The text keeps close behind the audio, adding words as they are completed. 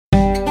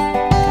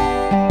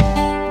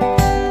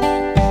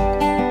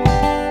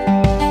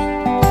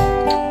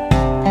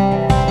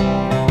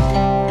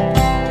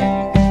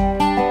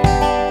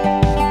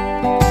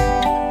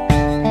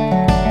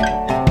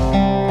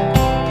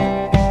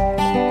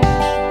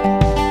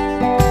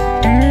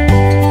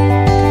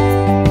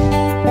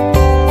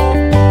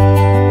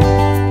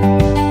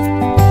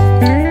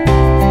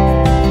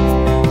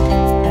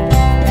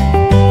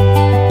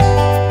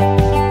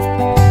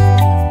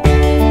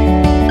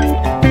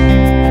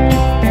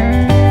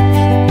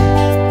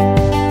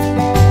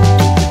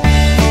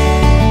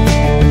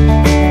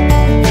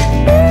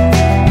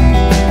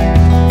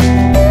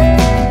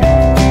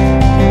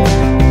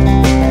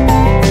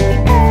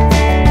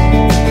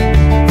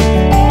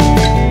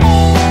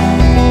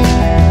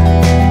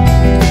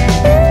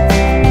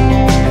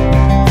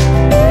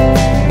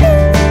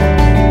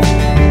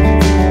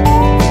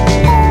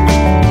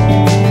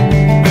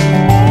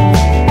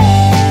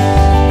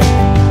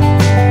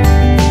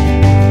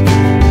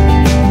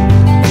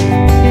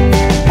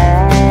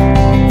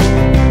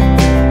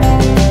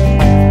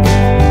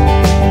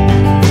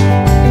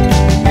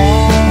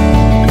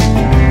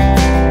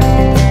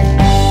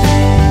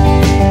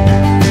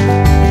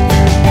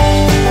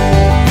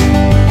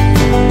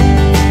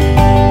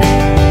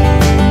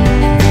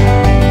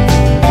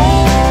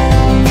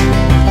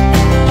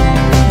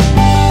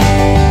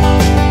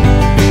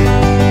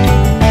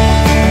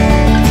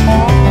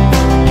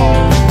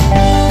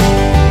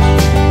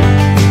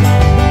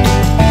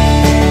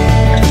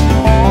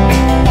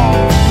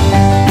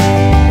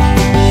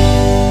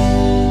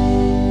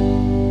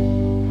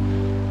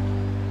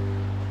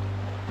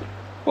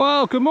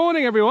good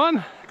morning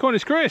everyone,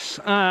 it's Chris,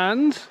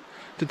 and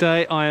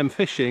today I am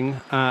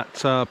fishing at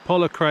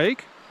Pollochaig,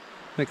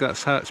 I think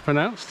that's how it's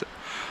pronounced,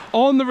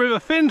 on the river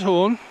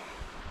Findhorn.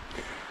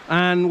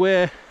 And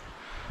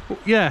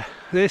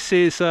this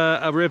is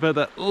a river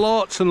that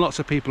lots and lots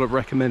of people have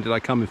recommended I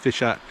come and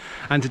fish at,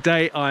 and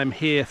today I'm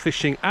here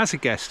fishing as a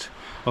guest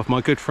of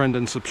my good friend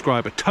and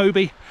subscriber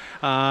Toby.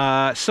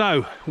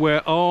 So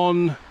we're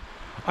on,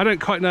 I don't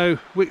quite know,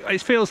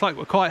 it feels like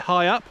we're quite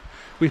high up.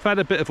 We've had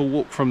a bit of a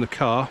walk from the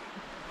car.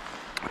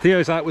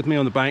 Theo's out with me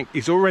on the bank.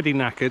 He's already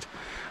knackered,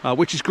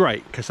 which is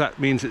great because that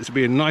means it's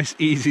be a nice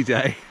easy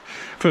day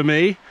for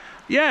me.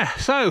 Yeah,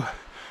 so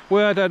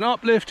we're at an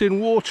uplift in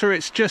water.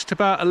 It's just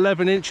about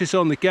 11 inches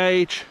on the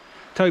gauge.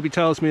 Toby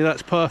tells me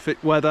that's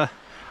perfect weather.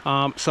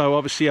 So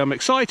obviously I'm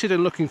excited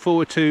and looking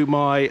forward to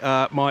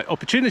my my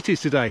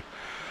opportunities today.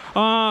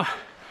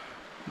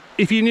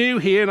 If you're new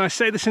here, and I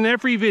say this in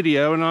every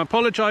video, and I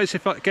apologise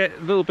if I get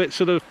a little bit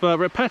sort of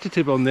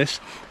repetitive on this,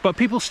 but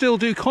people still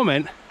do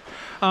comment,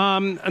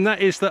 and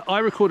that is that I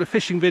record a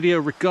fishing video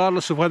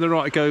regardless of whether or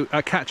not I go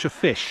catch a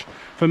fish.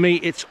 For me,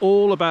 it's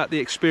all about the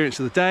experience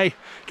of the day,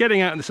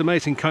 getting out in this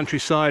amazing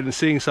countryside and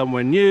seeing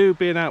somewhere new,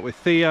 being out with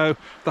Theo,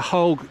 the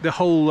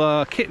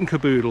whole kit and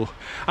caboodle,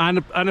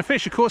 and a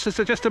fish, of course, is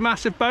just a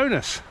massive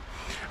bonus.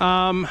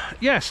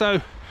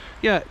 So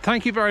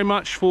thank you very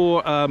much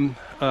for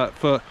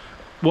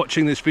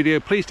watching this video.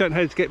 Please don't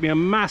hesitate to get me a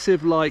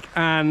massive like,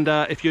 and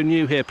if you're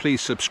new here,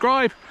 please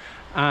subscribe,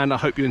 and I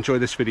hope you enjoy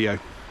this video.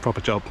 Proper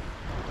job.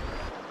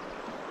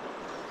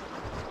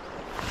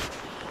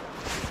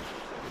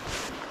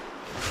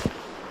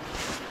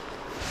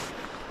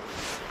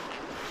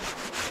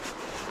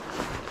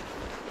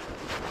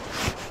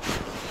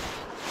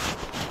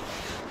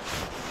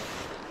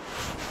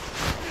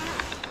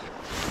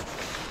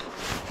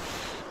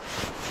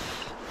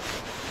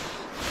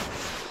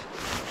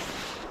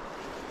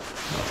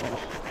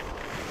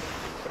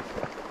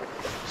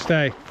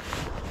 Stay.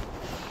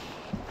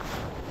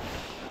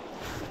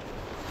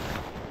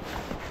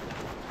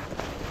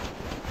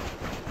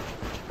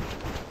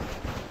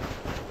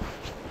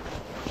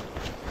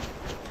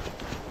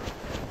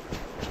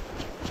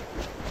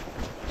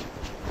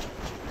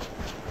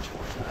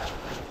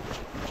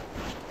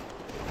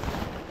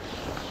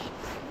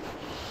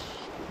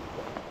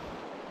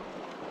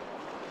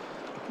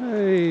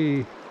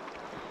 Hey.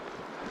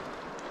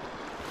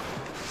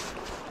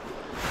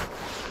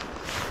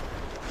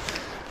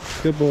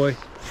 Good boy.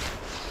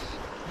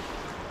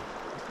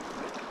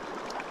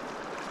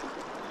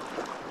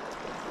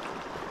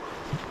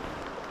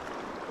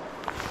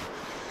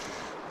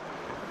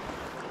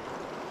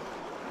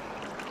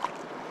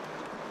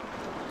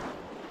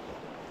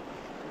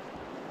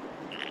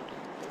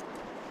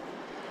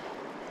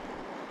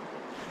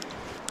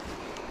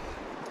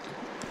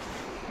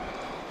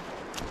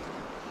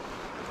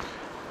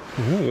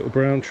 Oh, a little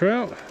brown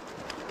trout.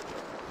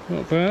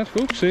 Not bad.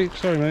 Oopsie,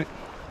 sorry mate.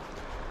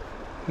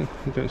 You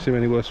don't seem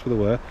any worse for the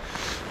wear.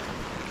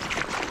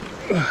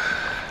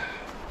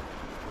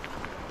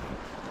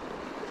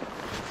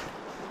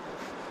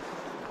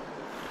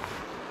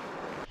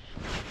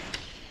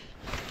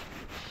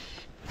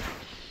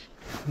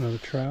 Another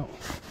trout.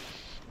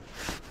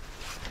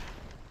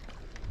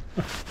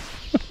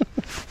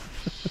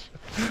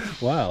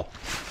 Wow.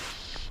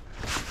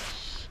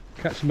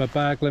 Catching my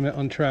bag limit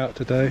on trout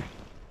today.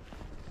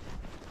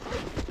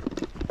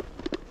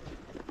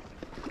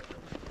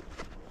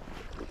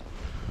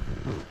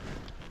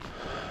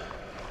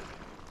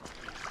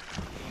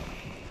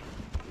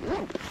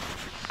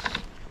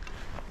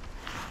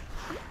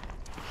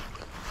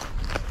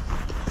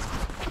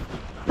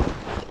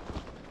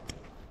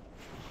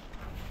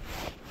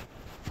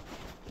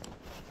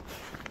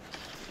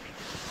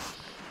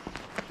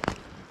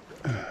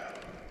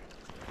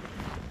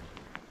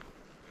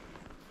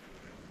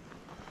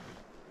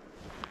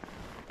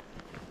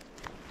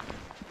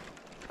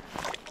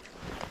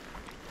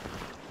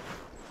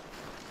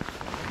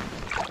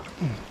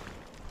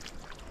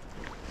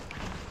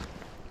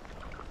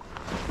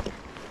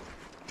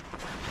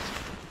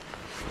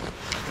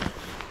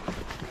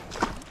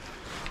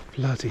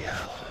 Bloody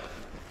hell.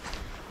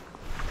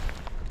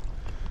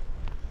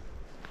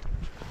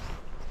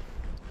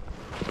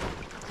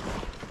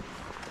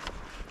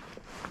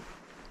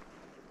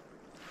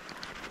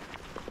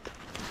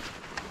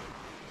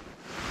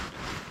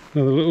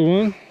 Another little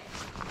one.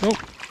 Oh,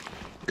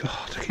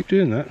 God, I keep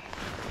doing that.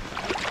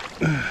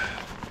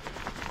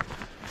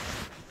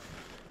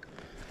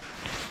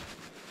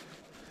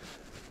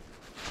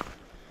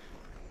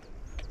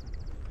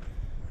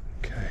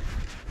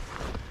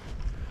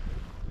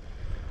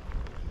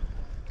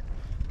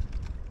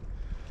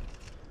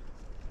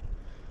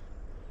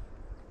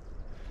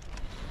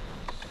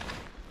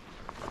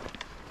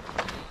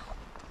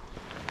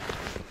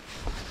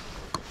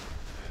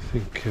 I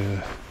think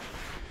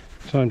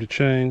time to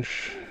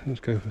change.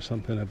 Let's go for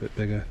something a bit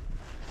bigger,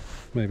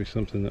 maybe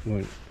something that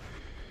won't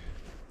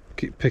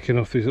keep picking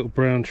off these little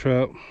brown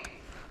trout.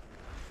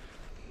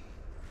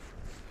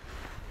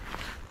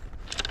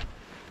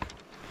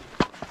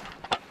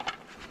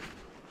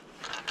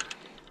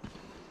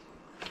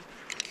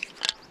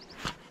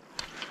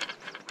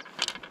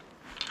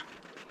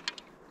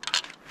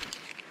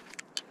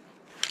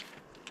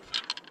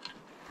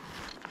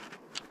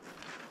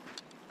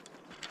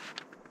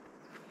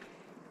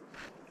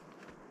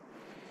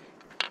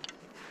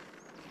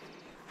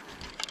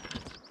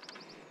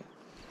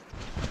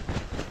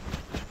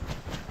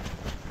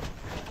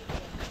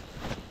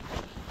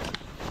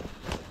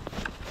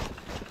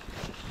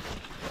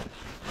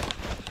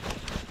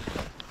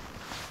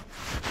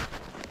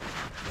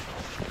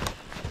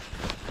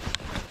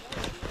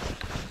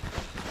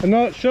 I'm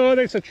not sure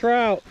it's a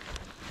trout.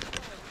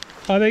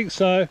 I think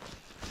so.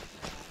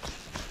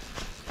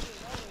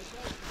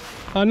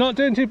 I'm not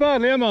doing too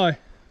badly, am I?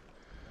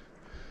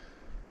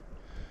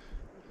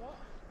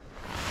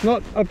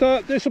 Not, I've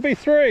done, this will be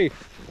 3.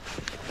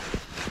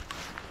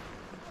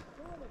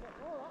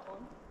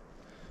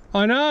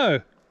 I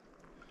know.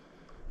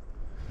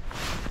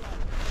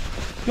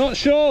 Not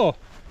sure.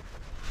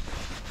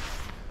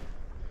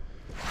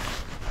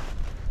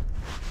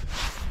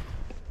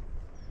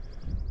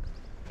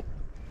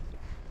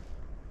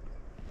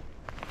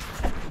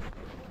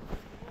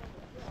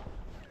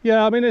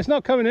 Yeah, I mean, it's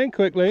not coming in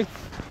quickly.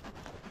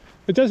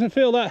 It doesn't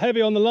feel that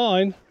heavy on the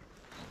line.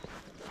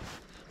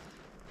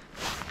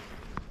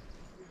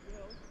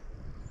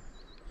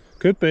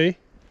 Could be.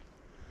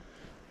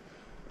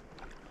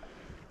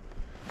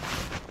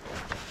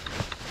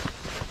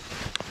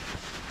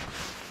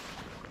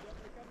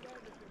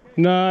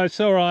 No, it's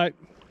all right.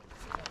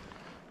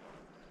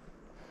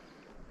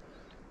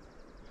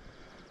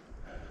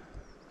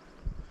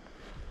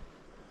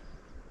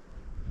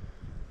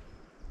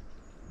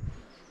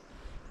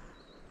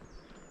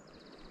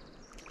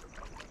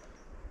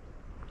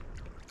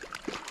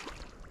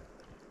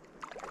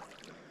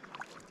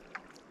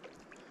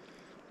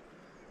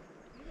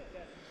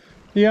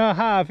 Yeah, I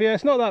have. Yeah,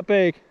 it's not that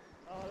big.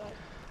 Oh, that's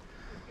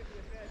just give you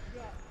a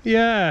fair shot.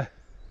 Yeah.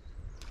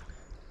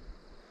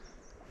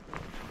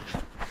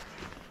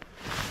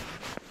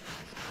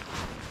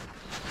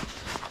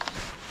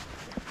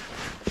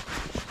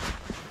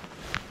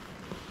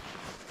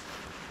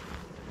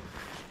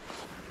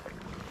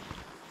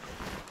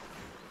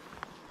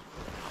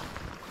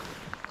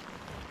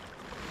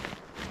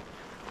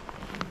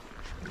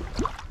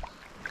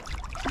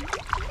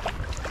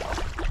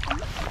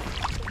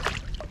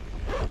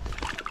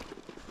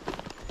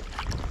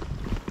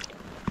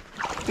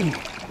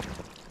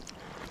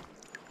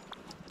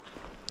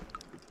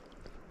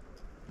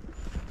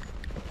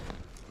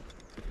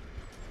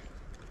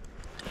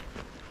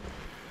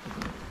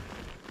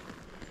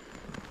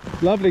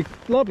 Lovely,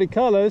 lovely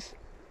colours.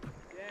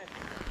 Yeah.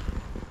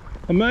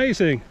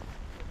 Amazing.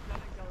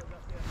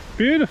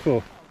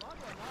 Beautiful.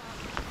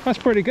 That's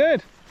pretty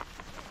good.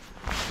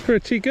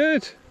 Pretty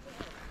good.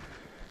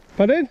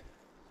 Pardon?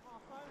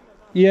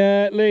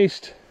 Yeah, at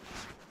least.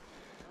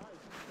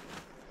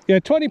 Yeah,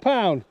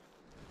 £20.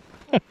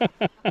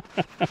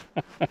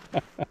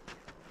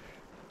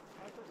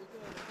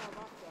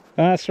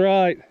 That's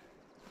right.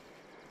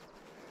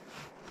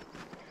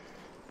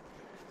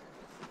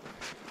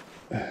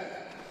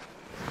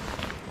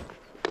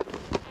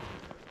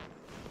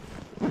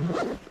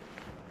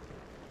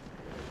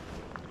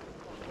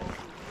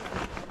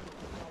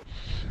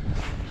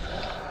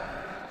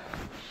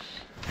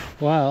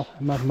 Wow,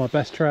 I'm having my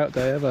best trout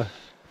day ever.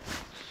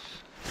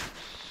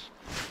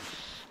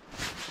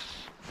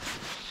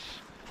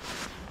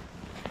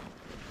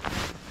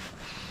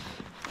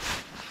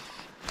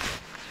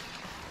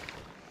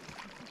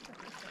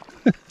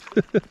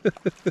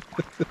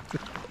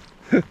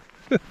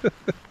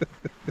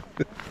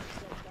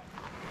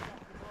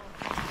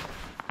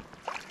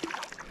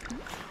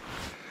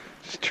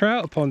 Just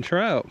trout upon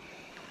trout.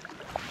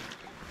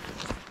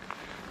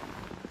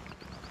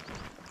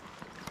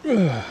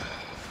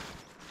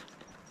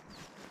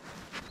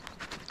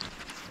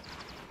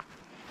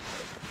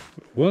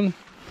 One.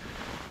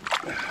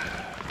 I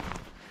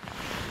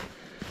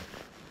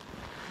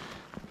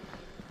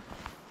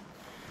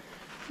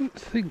didn't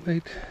think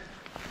they'd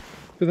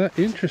be that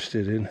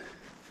interested in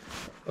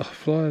a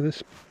fly of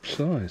this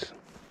size.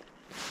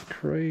 It's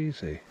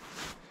crazy.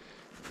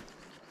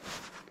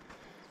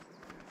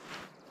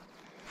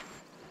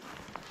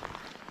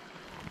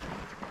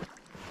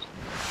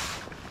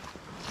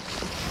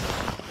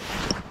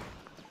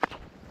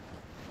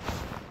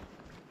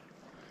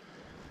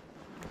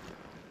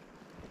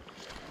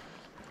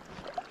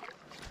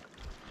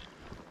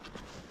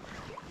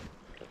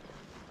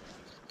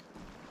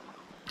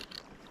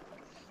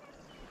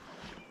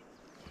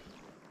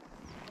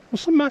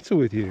 What's the matter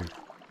with you?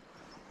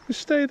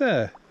 Just stay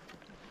there.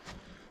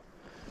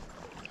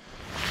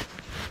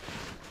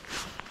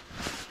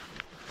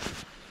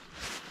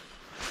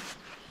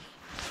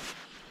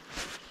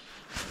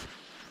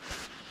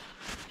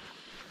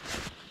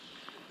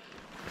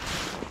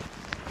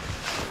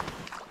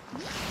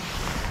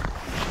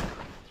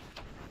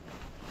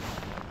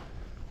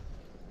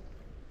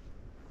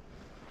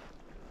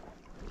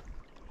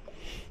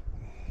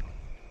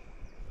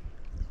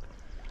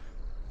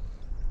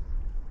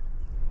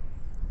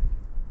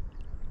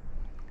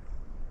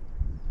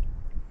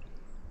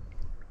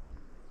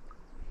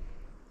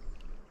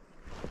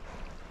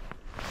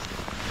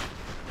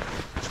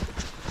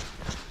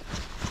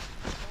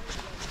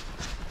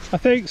 I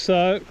think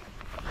so.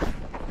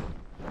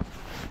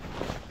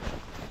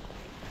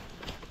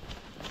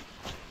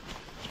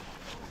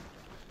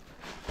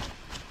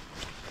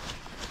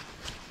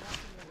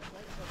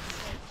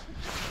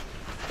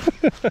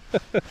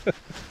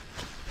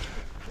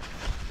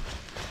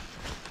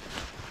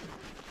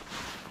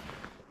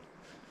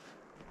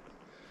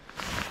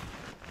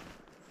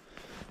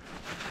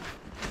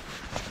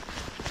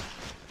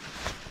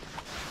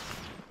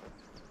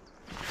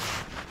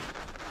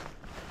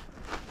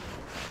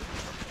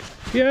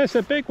 Yeah, it's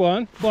a big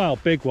one. Well,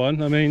 big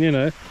one. I mean, you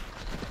know.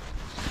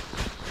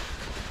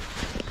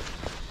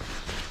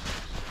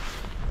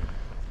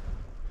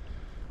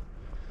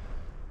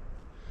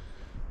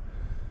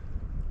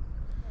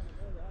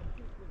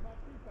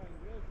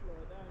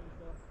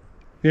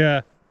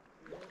 Yeah.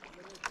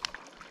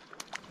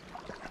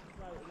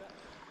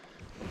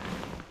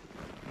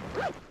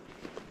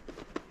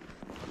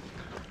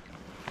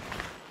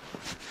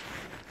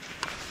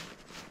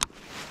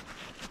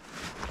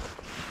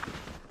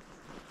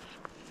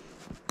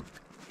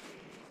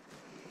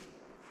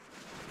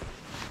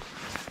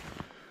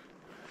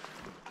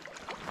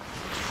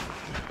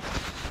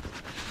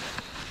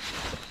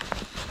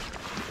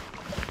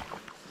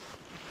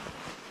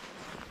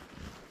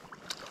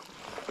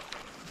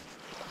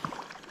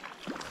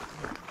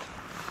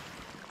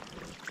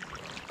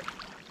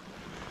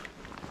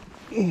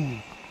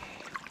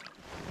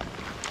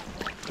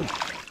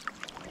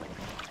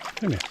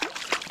 Come here.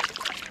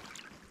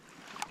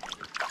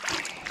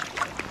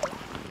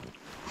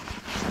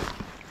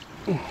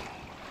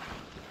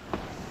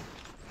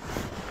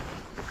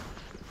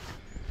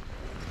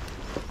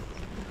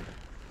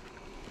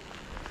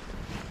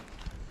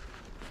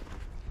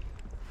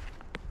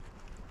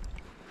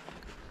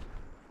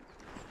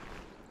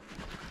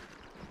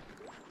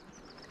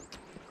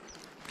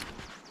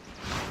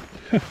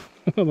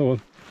 Another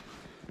one.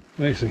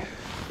 Amazing.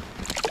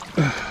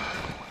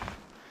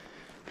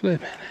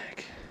 Flipping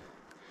heck.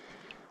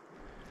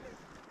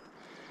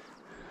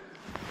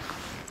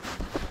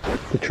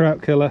 The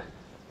trout killer.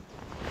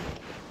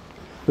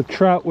 The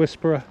trout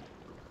whisperer.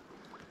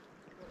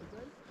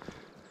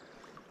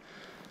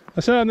 I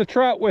said I'm the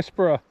trout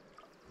whisperer.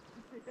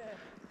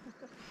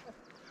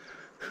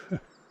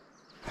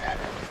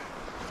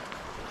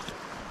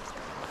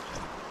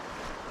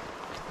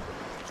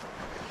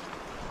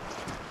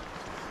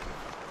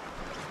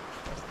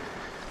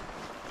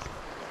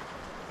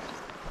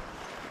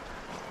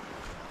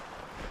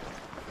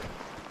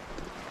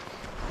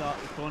 Start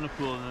the corner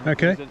pool and then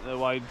Okay. goes into the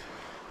wide.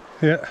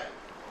 Yeah.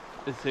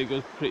 It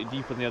goes pretty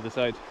deep on the other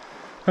side.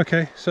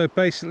 Okay, so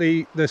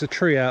basically there's a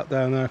tree out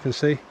down there I can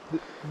see.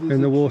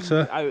 In the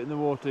water. Out in the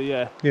water,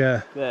 yeah.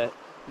 Yeah. There.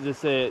 As I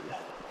say,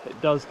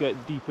 it does get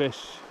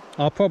deepish.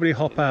 I'll probably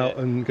hop out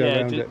and go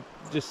around it.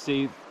 Just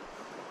see,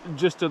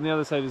 just on the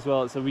other side as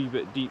well, it's a wee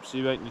bit deep, so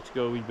you might need to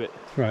go a wee bit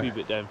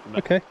down from it.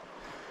 Okay.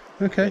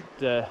 Okay.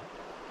 But,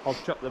 I'll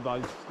chuck the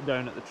bags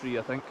down at the tree,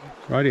 I think.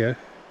 Rightio.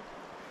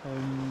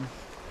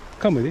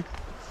 Come with you.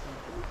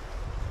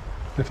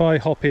 If I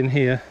hop in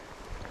here.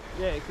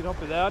 Yeah, you could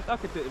hop in there. I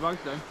could take the bags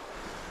down.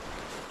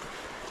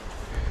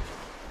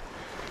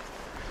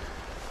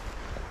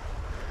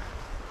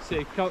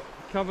 Say,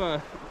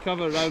 cover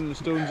around the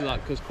stones and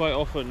that, because quite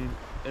often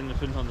in the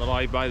Findhorn they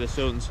lie by the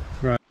stones.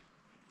 Right.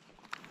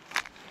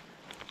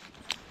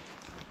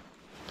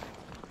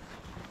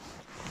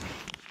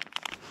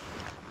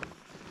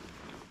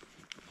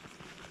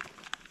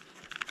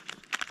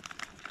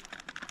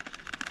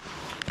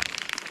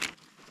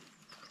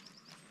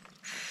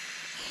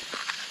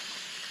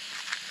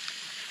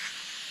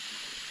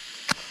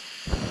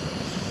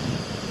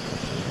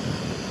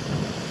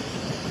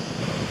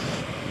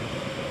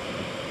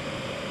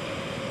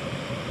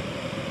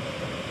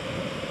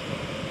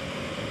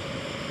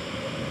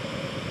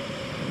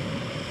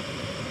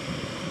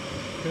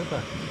 Go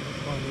back,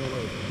 find your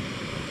way.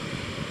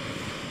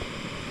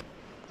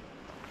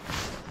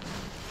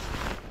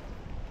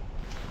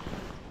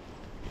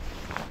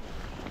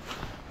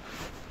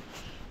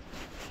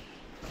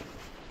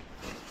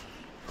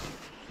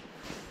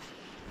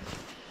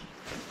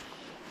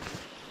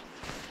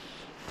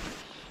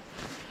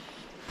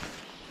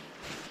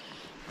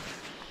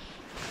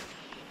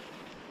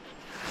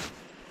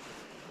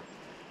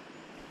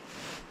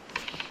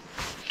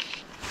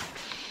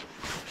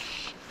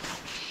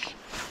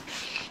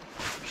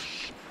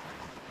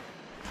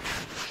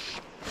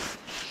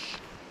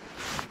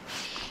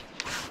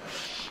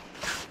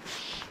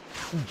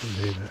 I can't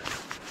believe it.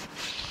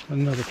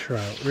 Another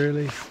trout,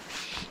 really?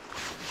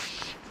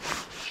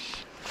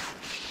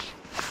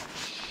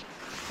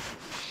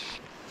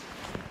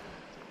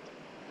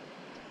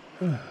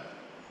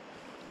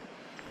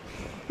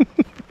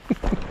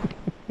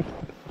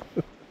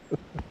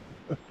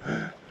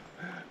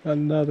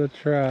 Another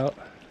trout.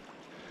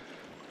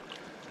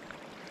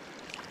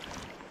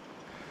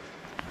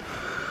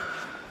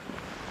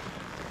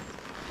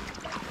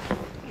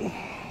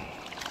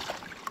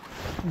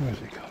 Where's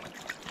he gone?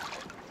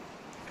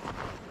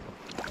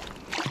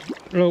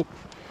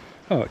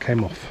 Oh, it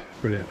came off.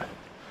 Brilliant.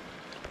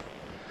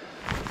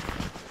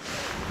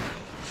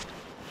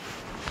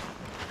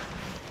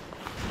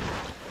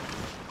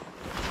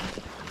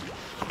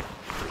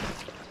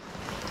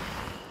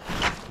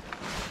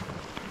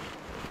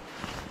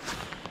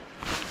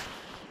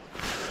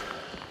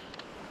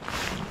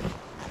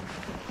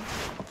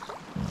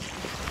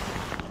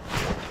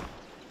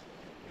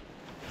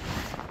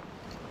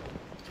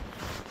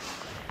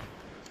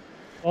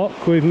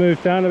 We've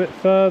moved down a bit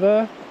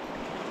further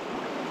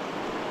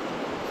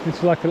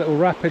into like a little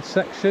rapid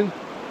section.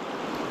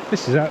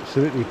 This is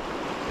absolutely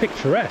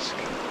picturesque.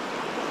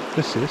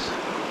 This is.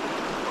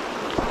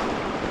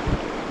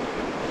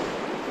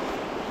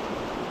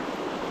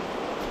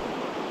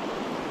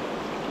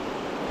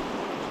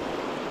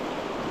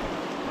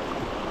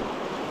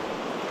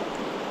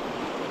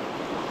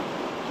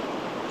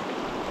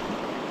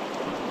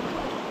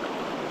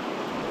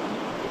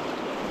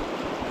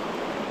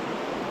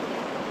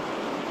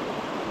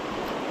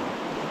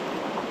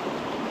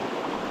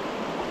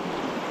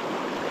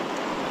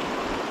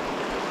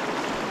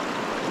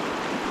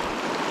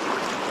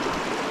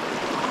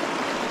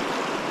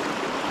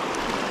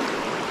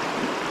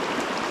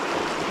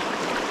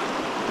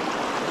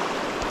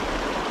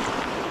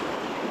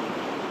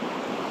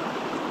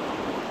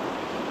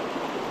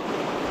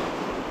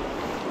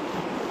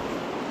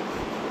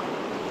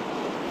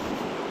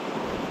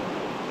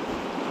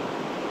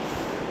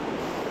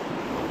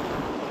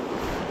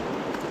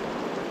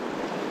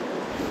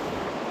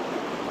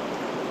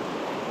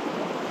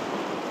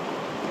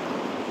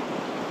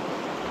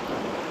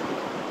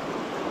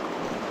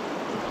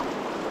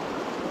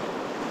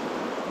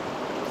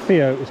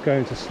 Theo is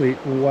going to sleep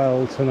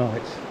well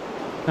tonight,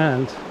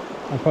 and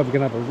I'm probably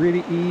going to have a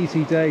really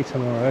easy day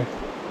tomorrow.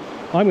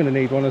 I'm going to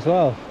need one as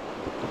well.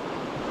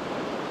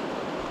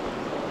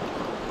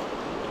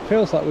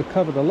 Feels like we've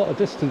covered a lot of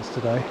distance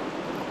today.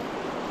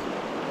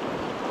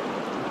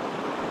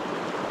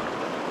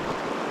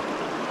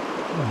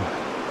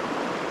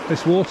 Oh,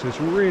 this water is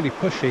really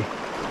pushy.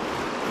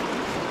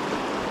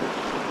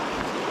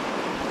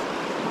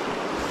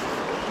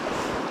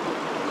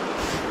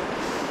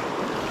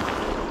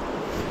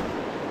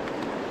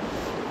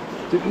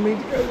 Didn't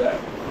mean to go there.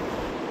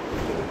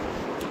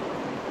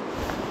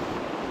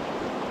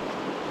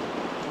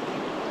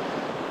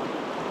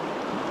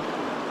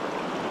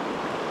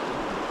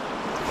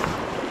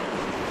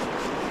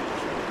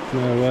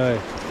 No way.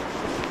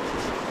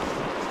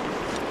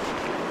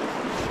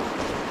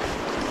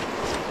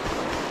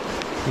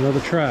 Another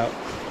trout.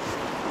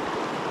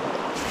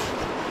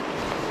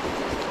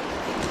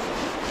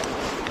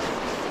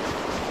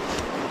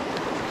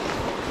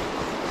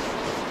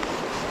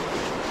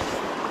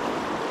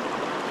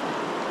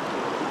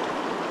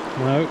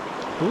 No.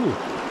 Ooh.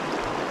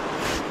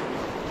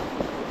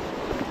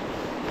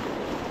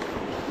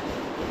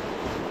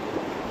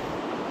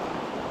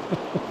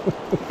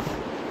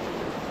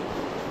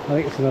 I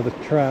think it's another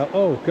trout.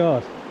 Oh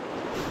God.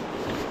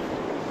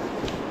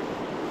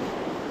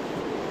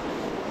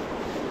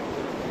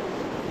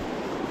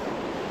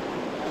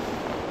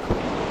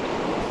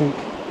 I think.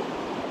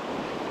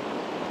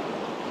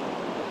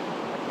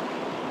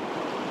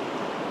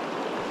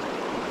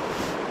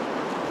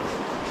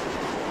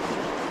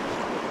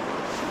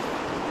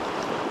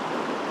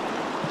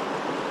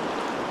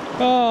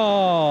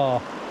 Oh,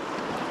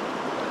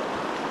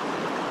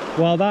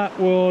 well, that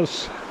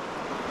was,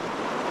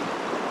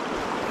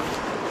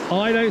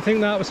 I don't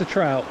think that was a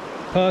trout.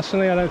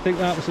 Personally, I don't think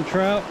that was a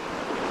trout.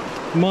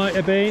 Might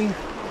have been.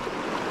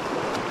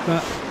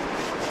 That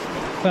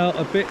felt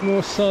a bit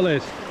more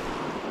solid.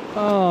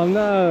 Oh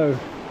no.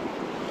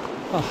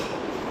 Oh,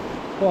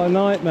 what a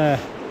nightmare.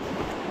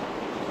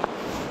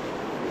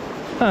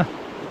 Huh.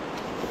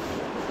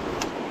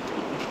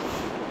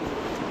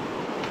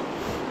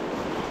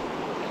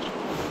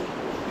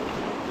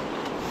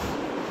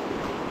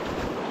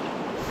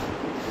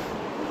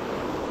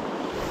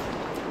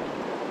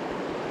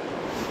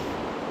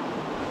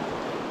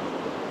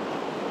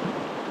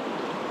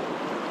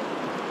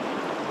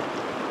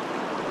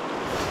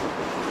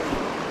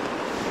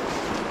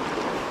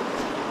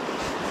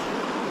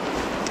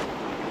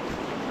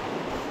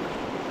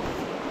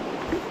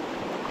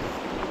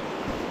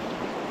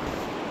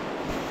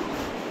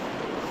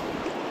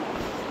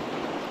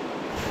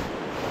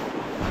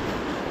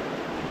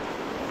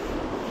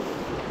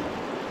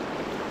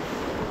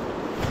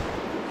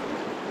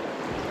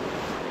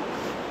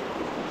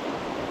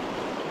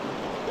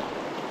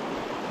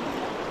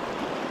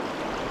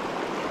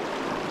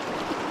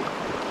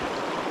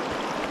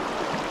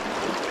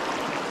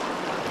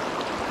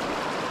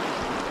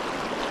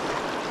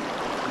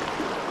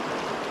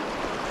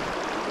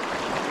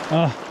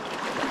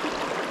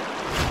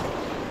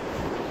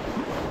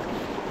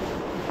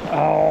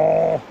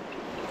 Oh,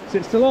 is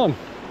it still on?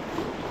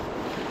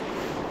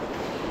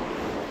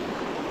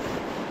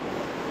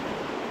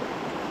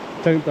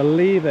 Don't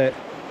believe it.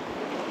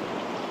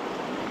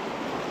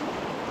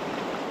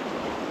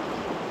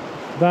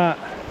 That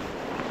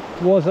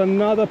was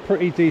another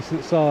pretty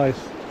decent size.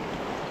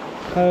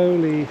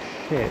 Holy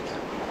shit.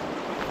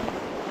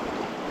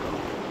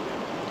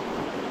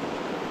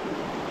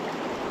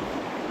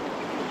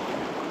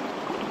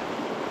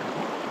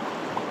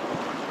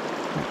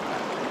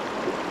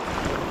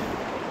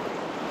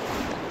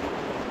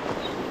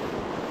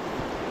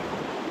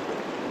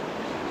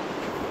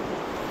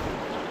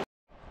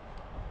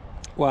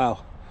 Wow,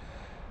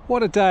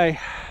 what a day.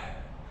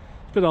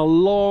 It's been a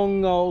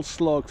long old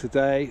slog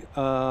today,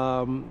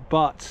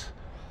 but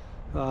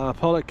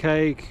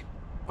Pollochaig,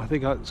 I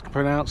think it's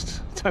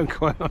pronounced. Don't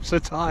quite, I'm so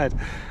tired.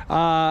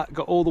 Got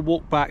all the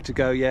walk back to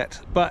go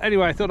yet. But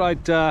anyway, I thought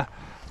I'd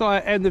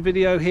end the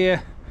video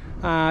here.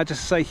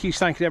 Just to say huge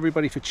thank you to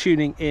everybody for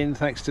tuning in.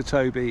 Thanks to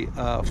Toby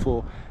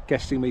for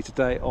guesting me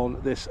today on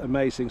this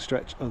amazing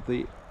stretch of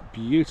the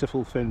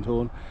beautiful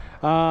Findhorn.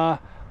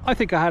 I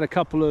think I had a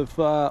couple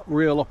of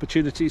real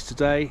opportunities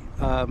today.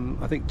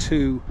 I think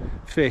 2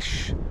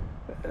 fish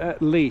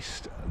at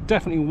least,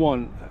 definitely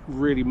one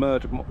really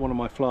murdered one of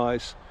my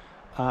flies,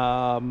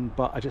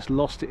 but I just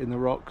lost it in the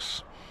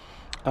rocks.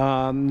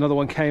 Another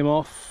one came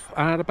off.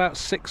 I had about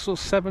 6 or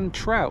 7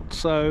 trout,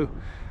 so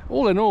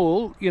all in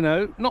all, you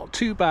know, not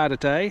too bad a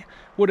day.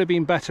 Would have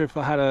been better if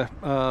I had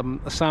a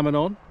salmon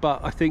on, but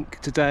I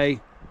think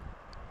today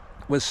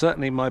was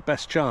certainly my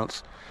best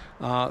chance.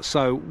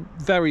 So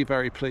very,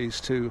 very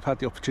pleased to have had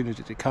the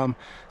opportunity to come.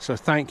 So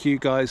thank you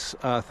guys,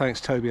 thanks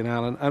Toby and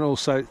Alan, and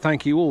also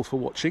thank you all for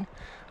watching.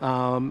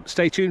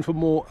 Stay tuned for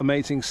more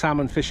amazing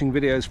salmon fishing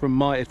videos from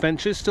my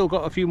adventures. Still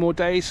got a few more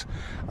days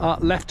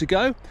left to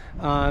go,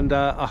 and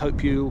I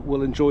hope you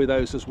will enjoy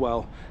those as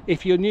well.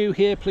 If you're new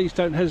here, please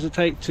don't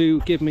hesitate to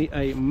give me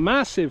a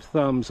massive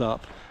thumbs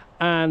up,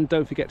 and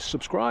don't forget to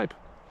subscribe,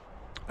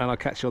 and I'll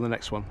catch you on the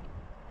next one.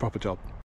 Proper job.